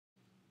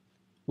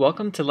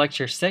Welcome to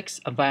Lecture 6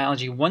 of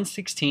Biology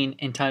 116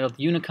 entitled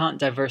Unicont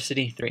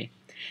Diversity 3.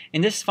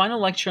 In this final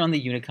lecture on the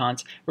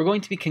uniconts, we're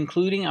going to be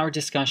concluding our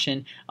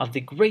discussion of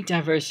the great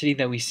diversity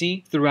that we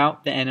see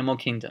throughout the animal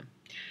kingdom.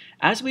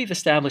 As we've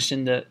established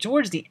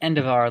towards the end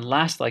of our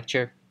last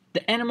lecture,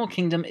 the animal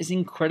kingdom is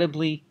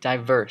incredibly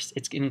diverse.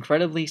 It's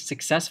incredibly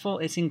successful.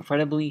 It's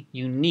incredibly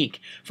unique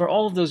for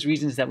all of those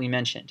reasons that we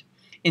mentioned.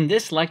 In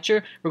this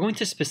lecture, we're going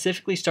to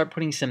specifically start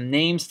putting some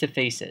names to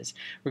faces.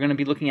 We're going to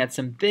be looking at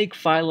some big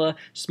phyla,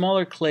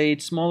 smaller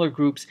clades, smaller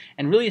groups,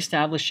 and really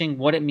establishing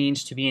what it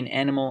means to be an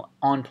animal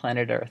on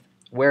planet Earth.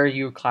 Where are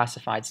you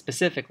classified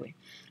specifically?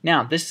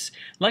 Now, this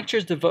lecture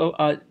is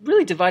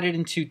really divided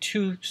into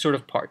two sort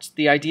of parts.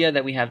 The idea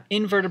that we have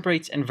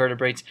invertebrates and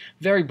vertebrates,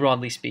 very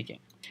broadly speaking.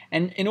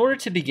 And in order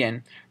to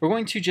begin, we're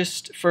going to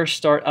just first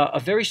start a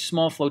very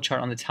small flowchart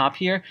on the top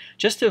here,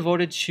 just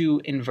devoted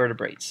to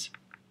invertebrates.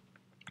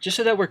 Just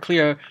so that we're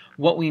clear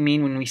what we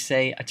mean when we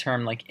say a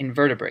term like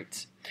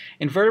invertebrates.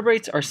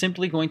 Invertebrates are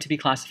simply going to be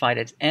classified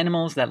as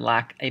animals that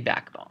lack a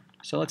backbone.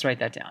 So let's write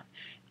that down.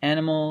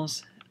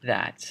 Animals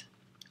that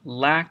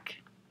lack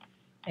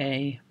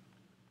a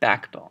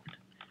backbone,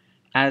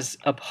 as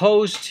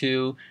opposed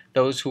to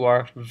those who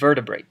are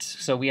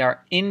vertebrates. So we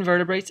are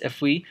invertebrates if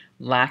we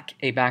lack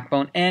a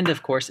backbone, and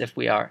of course if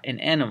we are an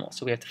animal.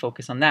 So we have to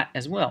focus on that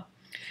as well.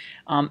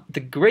 The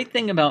great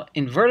thing about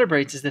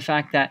invertebrates is the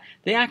fact that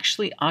they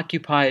actually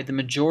occupy the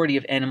majority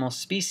of animal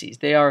species.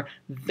 They are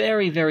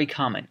very, very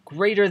common.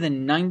 Greater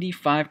than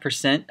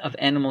 95% of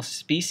animal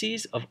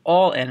species, of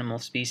all animal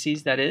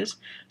species, that is.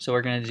 So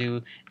we're going to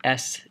do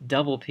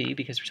SPP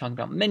because we're talking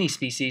about many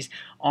species,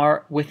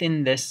 are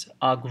within this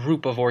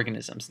group of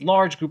organisms.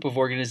 Large group of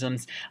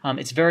organisms.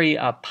 It's very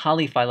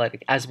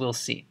polyphyletic, as we'll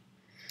see.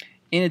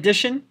 In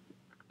addition,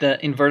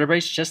 the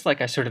invertebrates, just like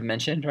I sort of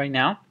mentioned right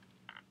now,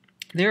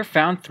 they're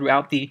found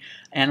throughout the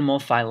animal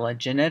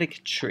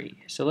phylogenetic tree.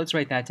 So let's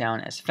write that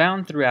down as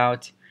found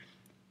throughout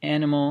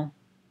animal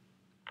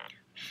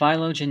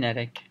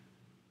phylogenetic.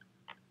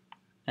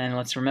 And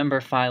let's remember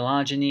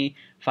phylogeny,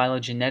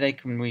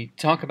 phylogenetic. When we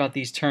talk about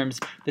these terms,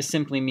 this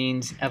simply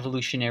means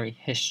evolutionary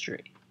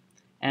history.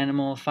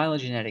 Animal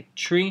phylogenetic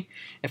tree.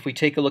 If we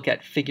take a look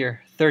at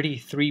figure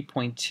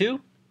 33.2,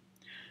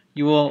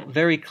 you will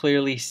very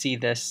clearly see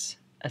this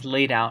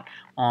laid out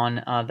on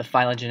the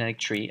phylogenetic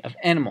tree of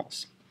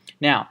animals.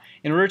 Now,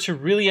 in order to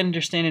really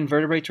understand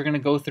invertebrates, we're going to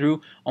go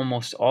through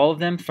almost all of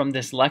them from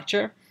this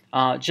lecture.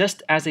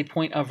 Just as a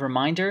point of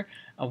reminder,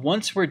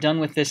 once we're done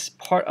with this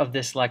part of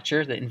this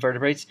lecture, the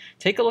invertebrates,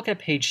 take a look at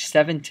page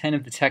 710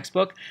 of the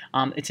textbook.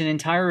 It's an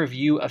entire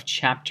review of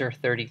Chapter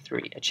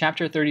 33. A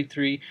Chapter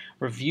 33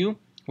 review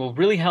will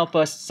really help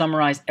us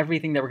summarize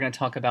everything that we're going to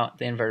talk about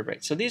the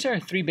invertebrates. So these are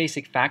three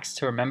basic facts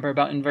to remember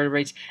about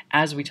invertebrates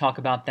as we talk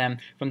about them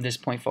from this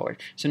point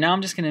forward. So now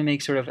I'm just going to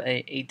make sort of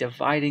a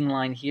dividing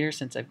line here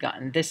since I've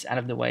gotten this out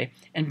of the way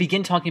and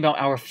begin talking about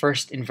our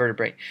first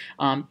invertebrate.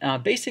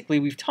 Basically,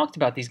 we've talked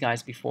about these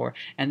guys before,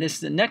 and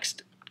the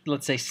next,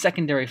 let's say,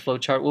 secondary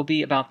flowchart will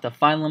be about the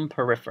phylum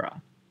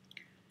Porifera.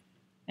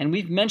 And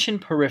we've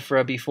mentioned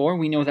Porifera before.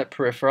 We know that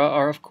Porifera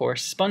are, of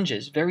course,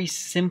 sponges, very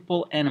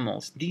simple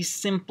animals, the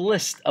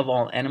simplest of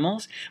all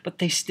animals, but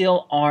they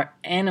still are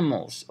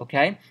animals,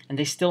 okay? And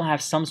they still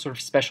have some sort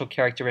of special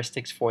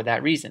characteristics for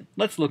that reason.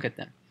 Let's look at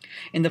them.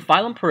 In the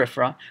phylum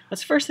Porifera,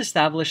 let's first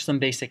establish some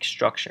basic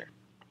structure.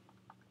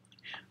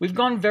 We've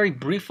gone very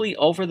briefly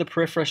over the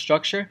Porifera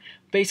structure,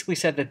 basically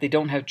said that they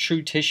don't have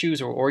true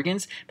tissues or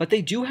organs, but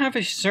they do have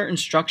a certain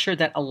structure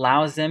that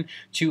allows them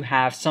to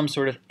have some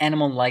sort of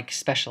animal-like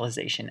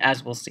specialization,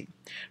 as we'll see.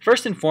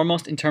 First and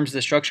foremost, in terms of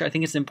the structure, I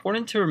think it's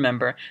important to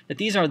remember that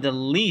these are the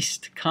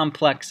least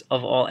complex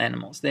of all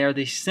animals. They are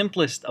the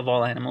simplest of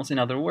all animals, in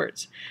other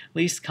words.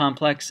 Least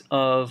complex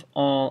of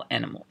all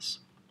animals.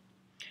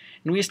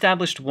 And we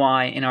established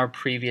why in our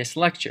previous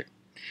lecture.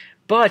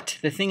 But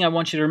the thing I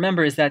want you to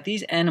remember is that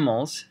these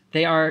animals,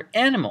 they are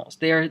animals.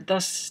 They are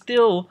thus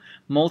still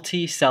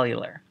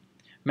multicellular.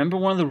 Remember,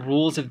 one of the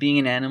rules of being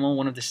an animal,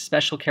 one of the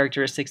special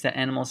characteristics that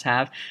animals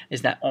have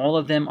is that all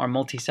of them are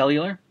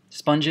multicellular.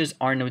 Sponges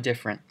are no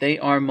different. They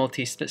are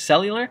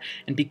multicellular,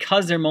 and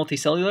because they're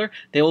multicellular,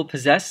 they will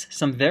possess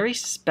some very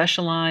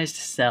specialized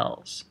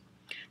cells.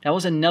 That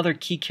was another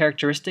key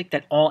characteristic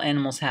that all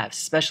animals have: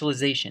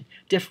 specialization,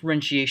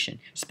 differentiation,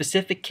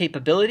 specific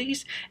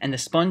capabilities, and the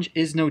sponge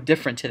is no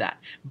different to that.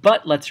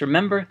 But let's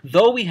remember,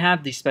 though we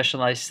have these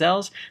specialized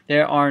cells,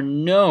 there are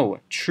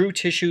no true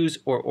tissues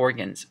or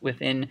organs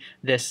within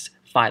this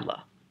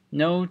phyla.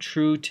 No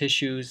true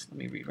tissues, let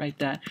me rewrite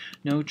that,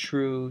 no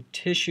true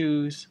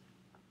tissues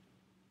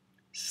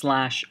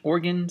 /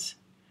 organs.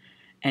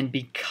 And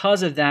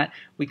because of that,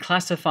 we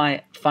classify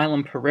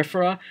phylum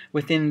Porifera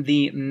within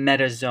the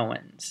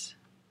metazoans,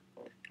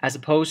 as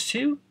opposed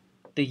to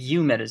the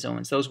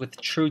eumetazoans, those with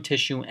true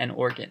tissue and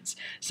organs.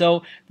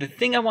 So the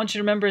thing I want you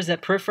to remember is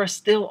that porifera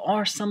still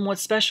are somewhat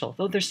special.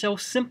 Though they're so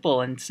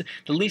simple and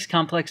the least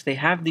complex, they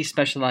have these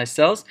specialized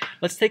cells.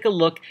 Let's take a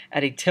look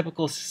at a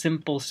typical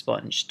simple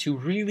sponge to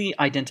really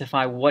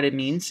identify what it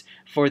means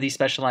for these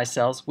specialized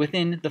cells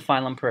within the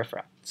phylum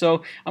Porifera.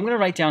 So I'm going to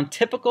write down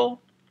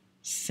typical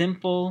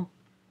simple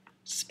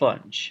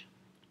sponge,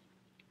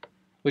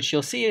 which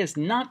you'll see is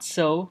not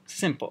so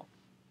simple.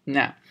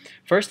 Now,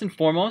 first and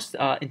foremost,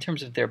 in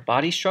terms of their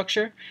body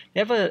structure, they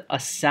have a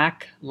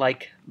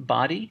sac-like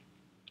body.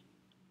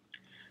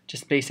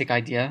 Just basic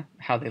idea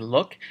how they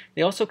look.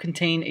 They also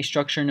contain a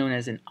structure known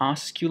as an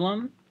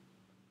osculum,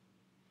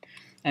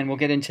 and we'll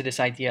get into this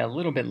idea a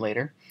little bit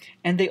later.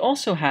 And they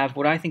also have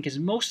what I think is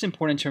most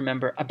important to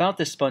remember about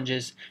the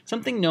sponges,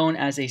 something known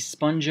as a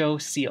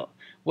spongocoel.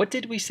 What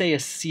did we say a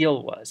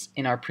seal was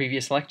in our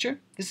previous lecture?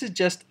 This is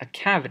just a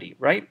cavity,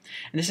 right?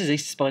 And this is a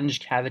sponge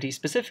cavity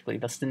specifically.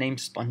 That's the name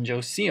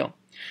spongocoel.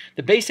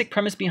 The basic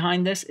premise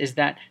behind this is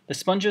that the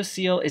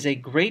spongocoel is a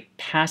great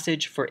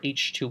passage for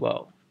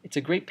H2O. It's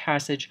a great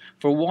passage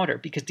for water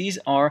because these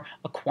are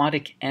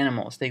aquatic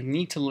animals. They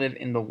need to live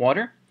in the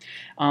water.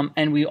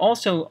 And we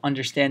also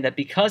understand that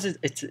because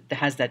it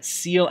has that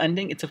seal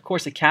ending, it's of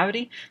course a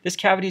cavity. This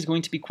cavity is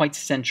going to be quite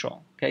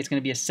central. Okay, it's going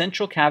to be a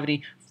central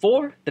cavity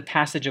for the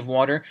passage of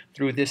water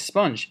through this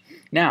sponge.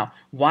 Now,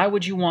 why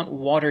would you want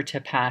water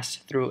to pass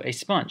through a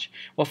sponge?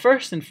 Well,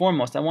 first and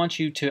foremost, I want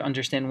you to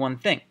understand one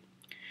thing.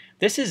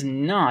 This is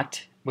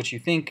not what you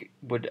think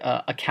would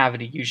a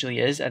cavity usually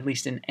is, at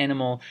least in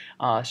animal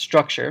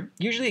structure.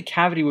 Usually a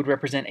cavity would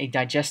represent a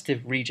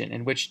digestive region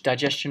in which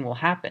digestion will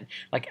happen,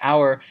 like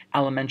our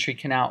alimentary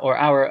canal or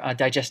our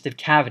digestive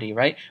cavity,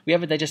 right? We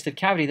have a digestive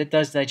cavity that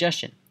does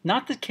digestion.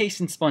 Not the case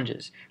in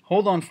sponges.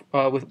 Hold on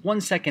with 1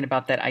 second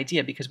about that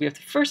idea because we have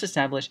to first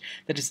establish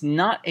that it's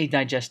not a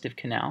digestive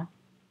canal.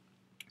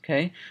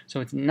 Okay, so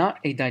it's not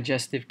a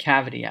digestive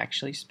cavity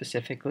actually,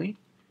 specifically.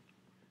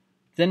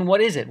 Then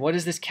what is it? What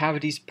is this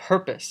cavity's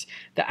purpose?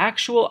 The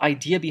actual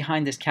idea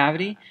behind this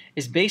cavity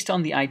is based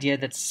on the idea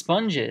that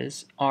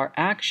sponges are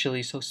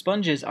actually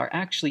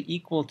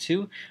equal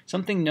to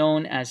something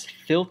known as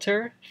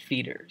filter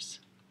feeders.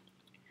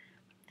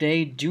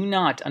 They do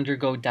not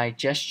undergo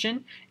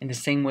digestion in the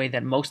same way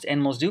that most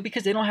animals do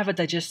because they don't have a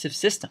digestive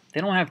system. They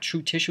don't have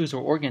true tissues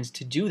or organs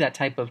to do that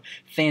type of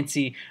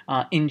fancy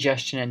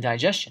ingestion and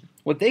digestion.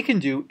 What they can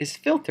do is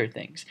filter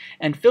things,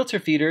 and filter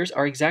feeders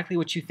are exactly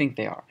what you think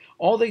they are.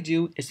 All they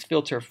do is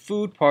filter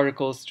food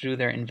particles through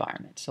their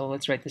environment. So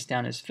let's write this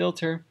down as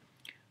filter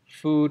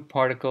food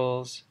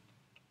particles.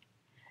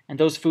 And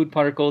those food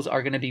particles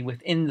are going to be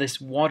within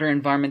this water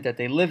environment that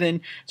they live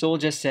in. So we'll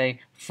just say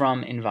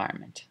from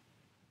environment.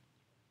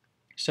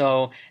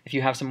 So if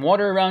you have some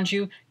water around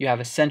you, you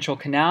have a central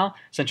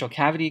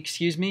cavity,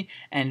 excuse me,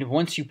 and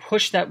once you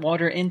push that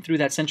water in through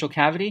that central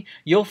cavity,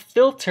 you'll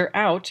filter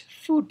out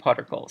food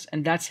particles,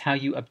 and that's how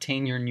you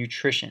obtain your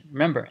nutrition.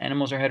 Remember,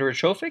 animals are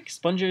heterotrophic.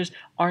 Sponges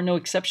are no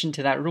exception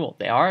to that rule.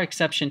 They are an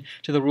exception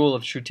to the rule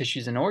of true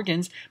tissues and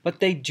organs, but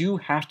they do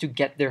have to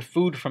get their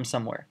food from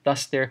somewhere,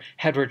 thus their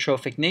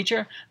heterotrophic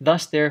nature,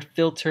 thus their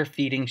filter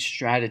feeding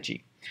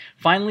strategy.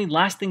 Finally,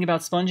 last thing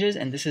about sponges,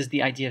 and this is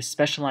the idea of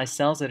specialized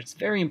cells that it's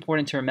very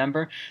important to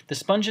remember. The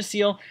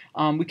spongocoel,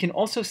 we can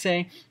also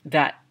say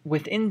that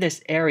within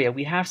this area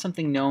we have some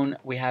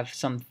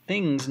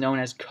things known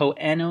as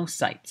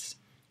choanocytes.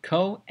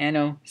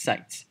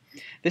 Choanocytes.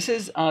 This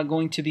is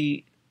going to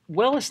be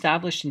well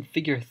established in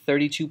figure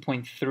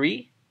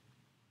 32.3.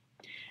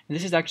 And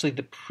this is actually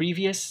the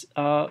previous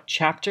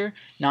chapter,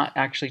 not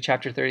actually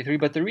chapter 33,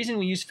 but the reason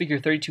we use figure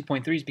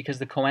 32.3 is because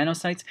the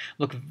choanocytes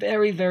look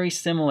very, very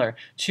similar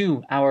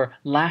to our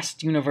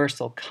last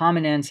universal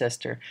common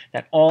ancestor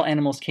that all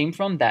animals came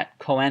from, that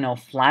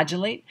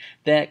choanoflagellate.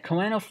 That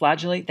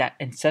choanoflagellate, that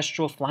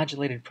ancestral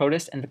flagellated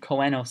protist, and the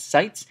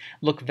choanocytes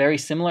look very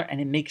similar, and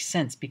it makes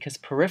sense because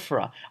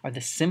porifera are the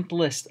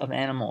simplest of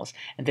animals,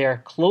 and they are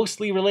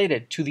closely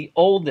related to the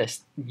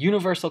oldest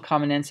universal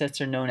common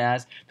ancestor known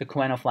as the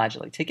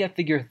choanoflagellate.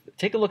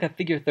 Take a look at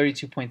figure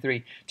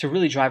 32.3 to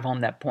really drive home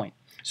that point.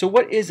 So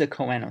what is a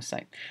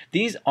choanocyte?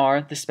 These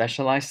are the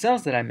specialized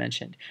cells that I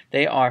mentioned.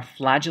 They are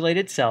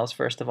flagellated cells,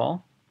 first of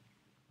all.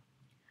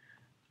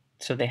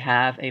 So they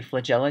have a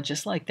flagella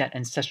just like that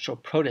ancestral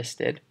protist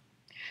did.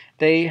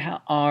 They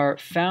are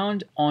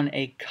found on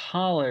a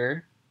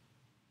collar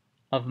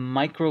of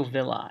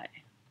microvilli.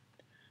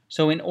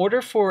 So in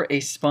order for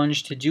a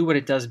sponge to do what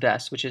it does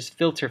best, which is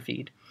filter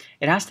feed,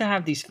 it has to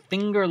have these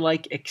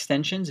finger-like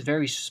extensions,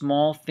 very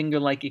small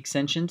finger-like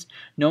extensions,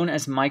 known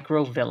as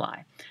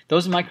microvilli.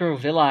 Those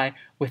microvilli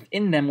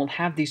within them will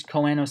have these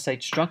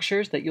choanocyte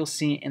structures that you'll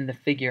see in the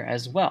figure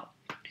as well.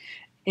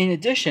 In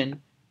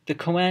addition, the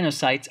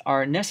choanocytes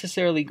are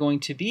necessarily going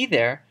to be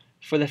there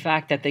for the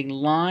fact that they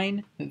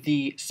line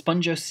the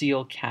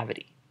spongocoel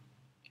cavity.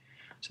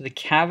 So the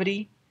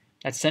cavity,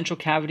 that central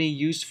cavity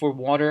used for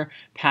water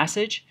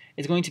passage,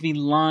 is going to be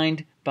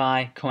lined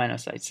by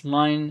choanocytes.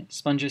 Line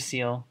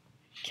spongocoel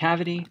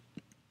cavity.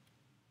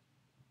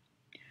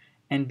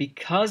 And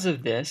because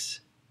of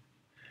this,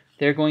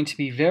 they're going to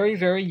be very,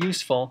 very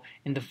useful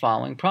in the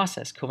following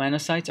process.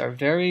 Choanocytes are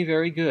very,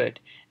 very good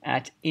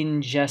at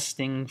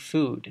ingesting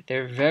food.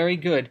 They're very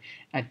good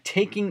at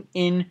taking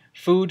in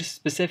food,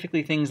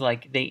 specifically things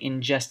like they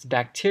ingest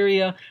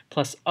bacteria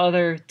plus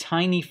other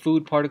tiny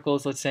food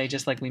particles, let's say,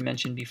 just like we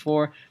mentioned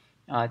before,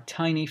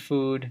 tiny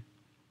food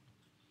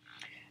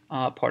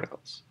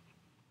particles.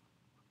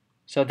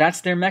 So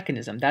that's their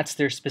mechanism. That's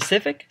their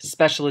specific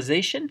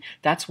specialization.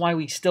 That's why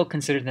we still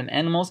consider them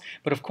animals.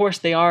 But of course,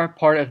 they are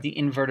part of the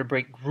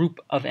invertebrate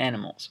group of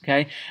animals.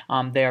 Okay,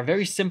 they are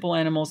very simple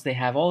animals. They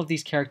have all of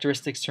these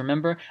characteristics to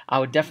remember. I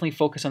would definitely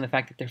focus on the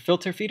fact that they're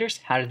filter feeders.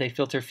 How do they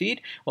filter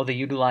feed? Well, they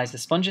utilize the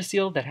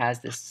spongiocele that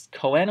has this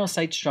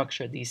choanocyte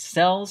structure, these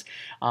cells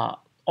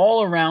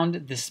all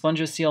around the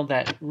spongiocele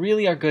that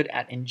really are good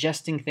at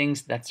ingesting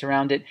things that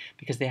surround it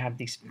because they have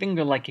these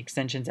finger-like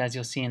extensions, as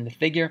you'll see in the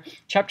figure.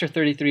 Chapter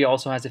 33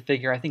 also has a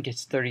figure, I think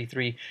it's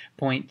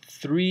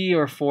 33.3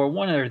 or 4,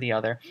 one or the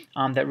other,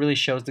 that really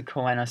shows the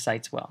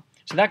choanocytes well.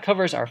 So that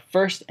covers our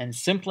first and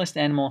simplest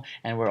animal,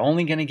 and we're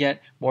only going to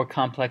get more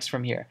complex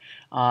from here.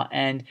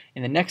 And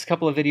in the next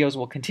couple of videos,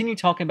 we'll continue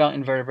talking about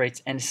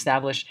invertebrates and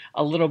establish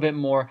a little bit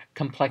more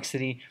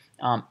complexity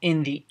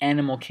in the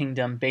animal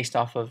kingdom based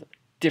off of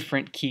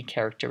different key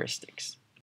characteristics.